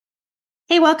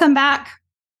Hey, welcome back.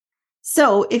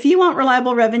 So if you want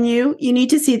reliable revenue, you need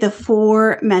to see the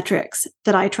 4 metrics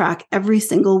that I track every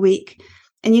single week.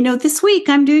 And this week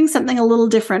I'm doing something a little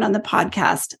different on the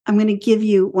podcast. I'm going to give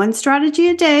you 1 strategy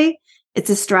a day. It's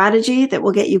a strategy that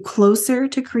will get you closer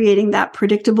to creating that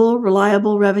predictable,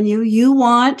 reliable revenue you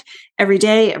want every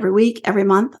day, every week, every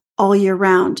month, all year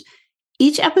round.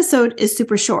 Each episode is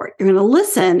super short. You're going to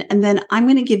listen, and then I'm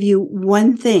going to give you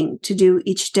 1 thing to do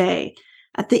each day.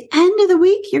 At the end of the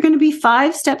week, you're going to be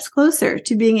 5 steps closer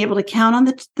to being able to count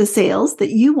on the sales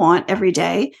that you want every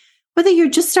day, whether you're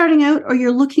just starting out or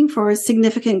you're looking for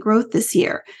significant growth this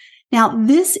year. Now,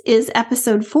 this is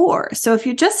episode 4. So if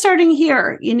you're just starting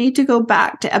here, you need to go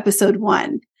back to episode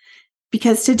 1,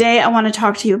 because today I want to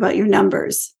talk to you about your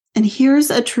numbers. And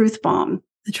here's a truth bomb.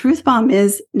 The truth bomb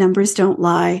is numbers don't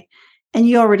lie. And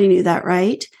you already knew that,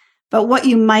 right? But what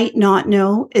you might not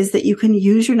know is that you can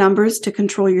use your numbers to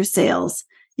control your sales.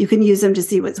 You can use them to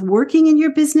see what's working in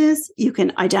your business. You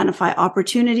can identify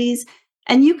opportunities,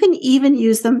 and you can even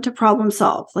use them to problem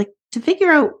solve, like to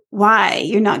figure out why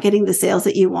you're not getting the sales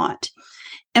that you want.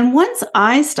 And once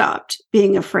I stopped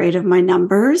being afraid of my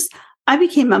numbers, I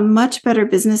became a much better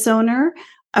business owner.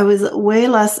 I was way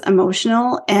less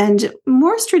emotional and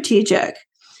more strategic.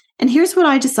 And here's what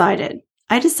I decided.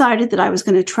 I decided that I was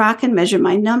going to track and measure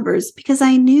my numbers because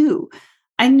I knew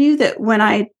that when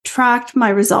I tracked my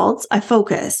results, I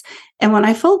focus. And when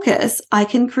I focus, I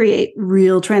can create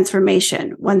real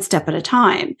transformation 1 step at a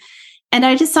time. And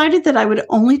I decided that I would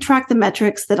only track the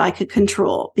metrics that I could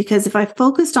control, because if I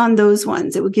focused on those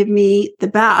ones, it would give me the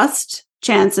best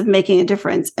chance of making a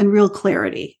difference and real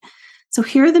clarity. So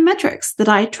here are the metrics that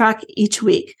I track each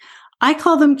week. I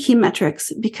call them key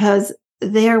metrics because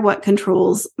they are what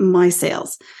controls my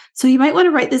sales. So you might want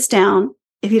to write this down.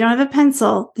 If you don't have a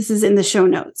pencil, this is in the show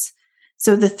notes.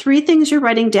 So the 3 things you're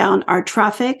writing down are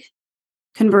traffic,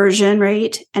 conversion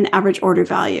rate, and average order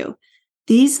value.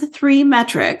 These 3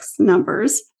 metrics,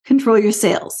 numbers, control your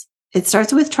sales. It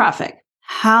starts with traffic.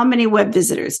 How many web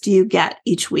visitors do you get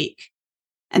each week?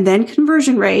 And then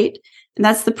conversion rate, and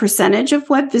that's the percentage of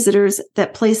web visitors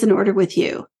that place an order with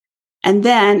you. And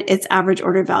then it's average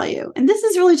order value. And this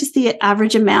is really just the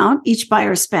average amount each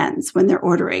buyer spends when they're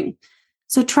ordering.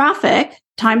 So traffic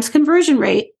times conversion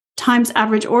rate times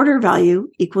average order value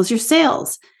equals your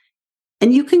sales.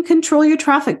 And you can control your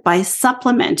traffic by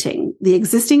supplementing the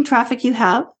existing traffic you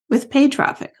have with paid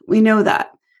traffic. We know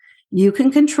that. You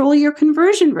can control your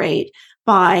conversion rate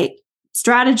by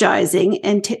strategizing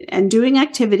and doing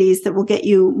activities that will get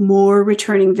you more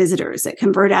returning visitors that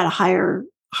convert at a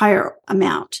higher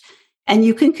amount. And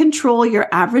you can control your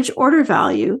average order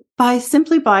value by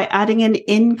adding an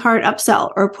in-cart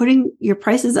upsell or putting your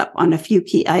prices up on a few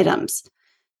key items.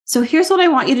 So here's what I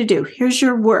want you to do. Here's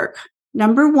your work.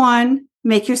 Number 1,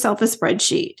 make yourself a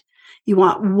spreadsheet. You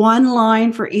want 1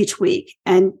 line for each week,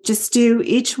 and just do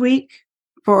each week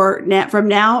from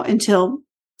now until,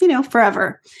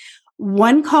 forever.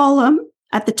 1 column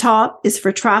at the top is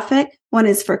for traffic. 1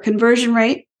 is for conversion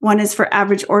rate. 1 is for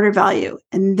average order value.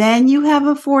 And then you have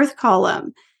a 4th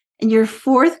column. And your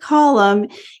 4th column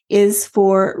is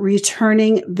for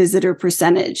returning visitor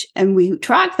percentage. And we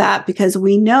track that because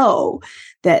we know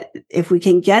that if we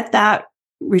can get that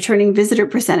returning visitor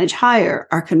percentage higher,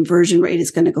 our conversion rate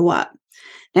is going to go up.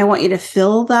 Now I want you to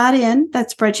fill that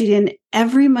spreadsheet in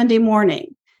every Monday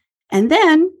morning. And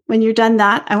then when you're done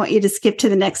that, I want you to skip to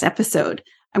the next episode.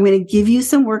 I'm going to give you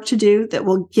some work to do that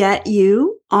will get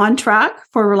you on track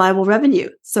for reliable revenue.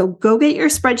 So go get your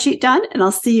spreadsheet done, and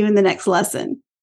I'll see you in the next lesson.